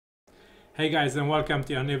Hey guys, and welcome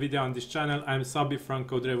to a new video on this channel. I'm Szabi from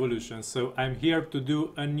CodeRevolution. So I'm here to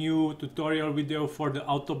do a new tutorial video for the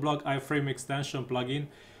AutoBlog Iframe Extension plugin,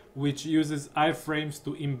 which uses iframes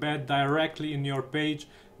to embed directly in your page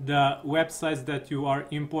the websites that you are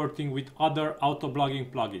importing with other auto-blogging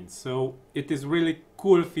plugins. So it is really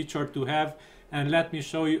cool feature to have, and let me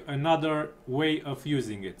show you another way of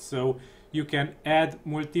using it. So you can add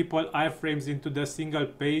multiple iframes into the single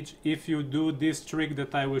page if you do this trick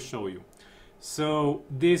that I will show you. So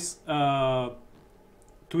this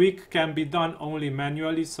tweak can be done only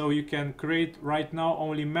manually, so you can create right now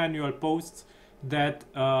only manual posts that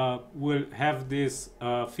will have this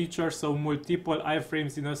feature, so multiple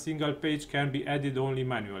iframes in a single page can be added only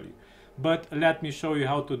manually. But let me show you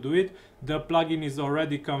how to do it. The plugin is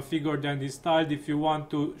already configured and installed. If you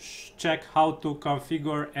want to check how to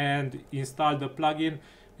configure and install the plugin,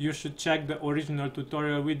 you should check the original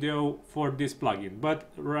tutorial video for this plugin. But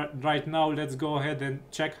right now, let's go ahead and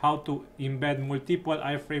check how to embed multiple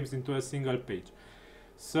iframes into a single page.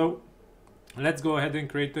 So let's go ahead and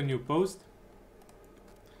create a new post.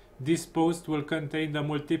 This post will contain the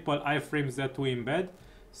multiple iframes that we embed.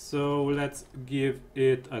 So let's give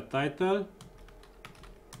it a title.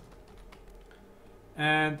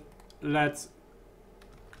 And let's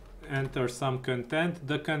enter some content.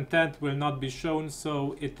 The content will not be shown,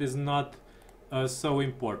 so it is not so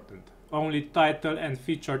important. Only title and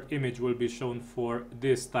featured image will be shown for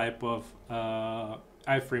this type of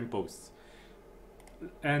iframe posts.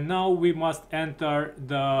 And now we must enter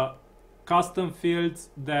the custom fields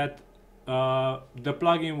that the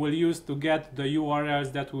plugin will use to get the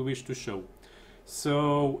URLs that we wish to show.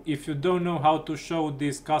 So if you don't know how to show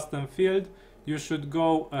this custom field, you should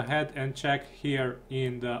go ahead and check here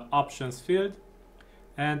in the options field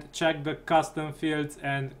and check the custom fields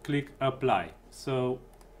and click apply. So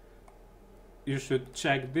you should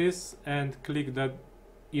check this and click the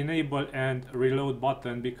enable and reload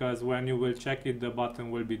button, because when you will check it, the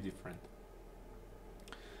button will be different.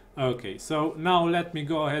 Okay, so now let me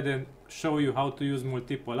go ahead and show you how to use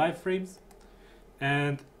multiple iframes.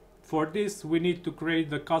 And for this we need to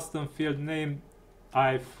create the custom field name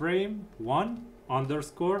iframe1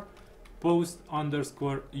 underscore post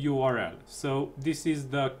underscore URL. So this is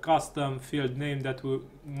the custom field name that we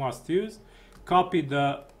must use. Copy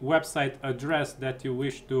the website address that you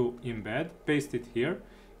wish to embed, paste it here,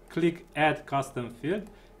 click add custom field,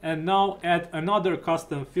 and now add another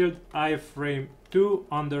custom field iframe2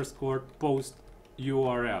 underscore post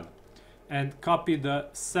URL, and copy the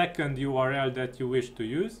second URL that you wish to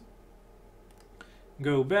use.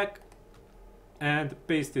 Go back and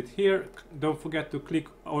paste it here. Don't forget to click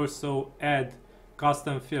also add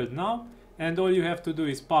custom field now, and all you have to do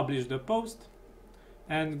is publish the post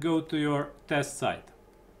and go to your test site.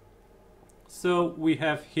 So we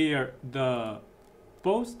have here the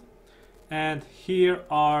post, and here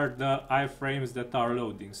are the iframes that are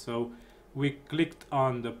loading. So we clicked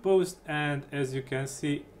on the post, and as you can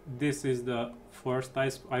see, this is the first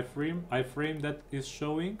iframe that is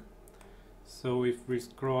showing. So if we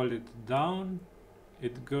scroll it down,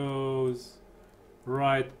 it goes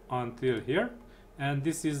right until here, and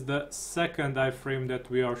this is the second iframe that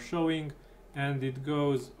we are showing, and it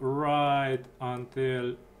goes right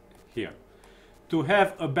until here. To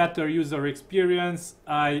have a better user experience,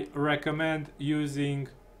 I recommend using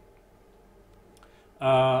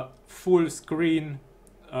full screen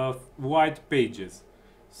white pages.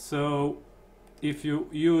 So if you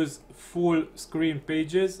use full screen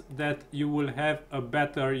pages, that you will have a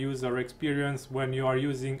better user experience when you are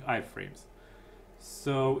using iframes.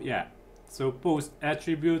 So yeah, so post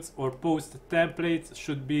attributes or post templates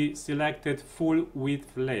should be selected full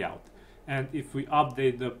width layout. And if we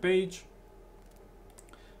update the page,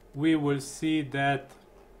 we will see that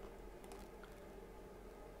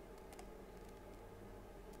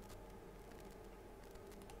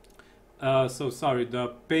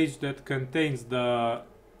the page that contains the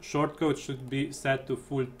shortcode should be set to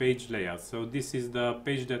full page layout. So this is the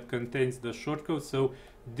page that contains the shortcode, so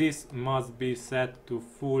this must be set to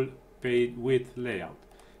full page width layout.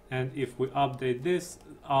 And if we update this,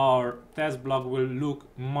 our test blog will look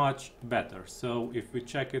much better. So if we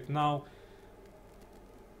check it now,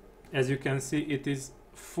 as you can see, it is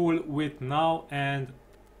full width now, and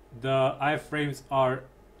the iframes are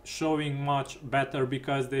showing much better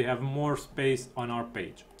because they have more space on our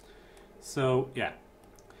page. So yeah,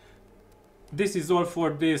 this is all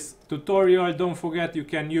for this tutorial. Don't forget, you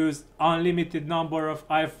can use unlimited number of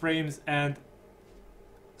iframes and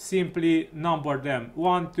simply number them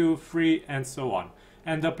 1, 2, 3 and so on,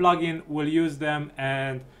 and the plugin will use them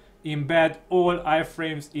and embed all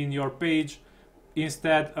iframes in your page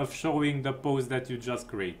instead of showing the post that you just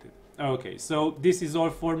created. Okay, so this is all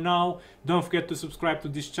for now. Don't forget to subscribe to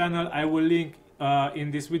this channel. I will link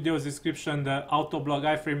in this video's description the AutoBlog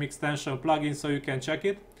Iframe Extension plugin so you can check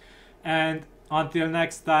it. And until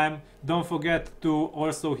next time, don't forget to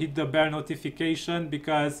also hit the bell notification,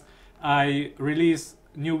 because I release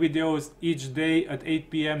new videos each day at 8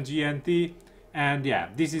 p.m. GMT. And yeah,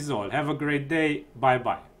 this is all. Have a great day. Bye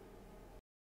bye.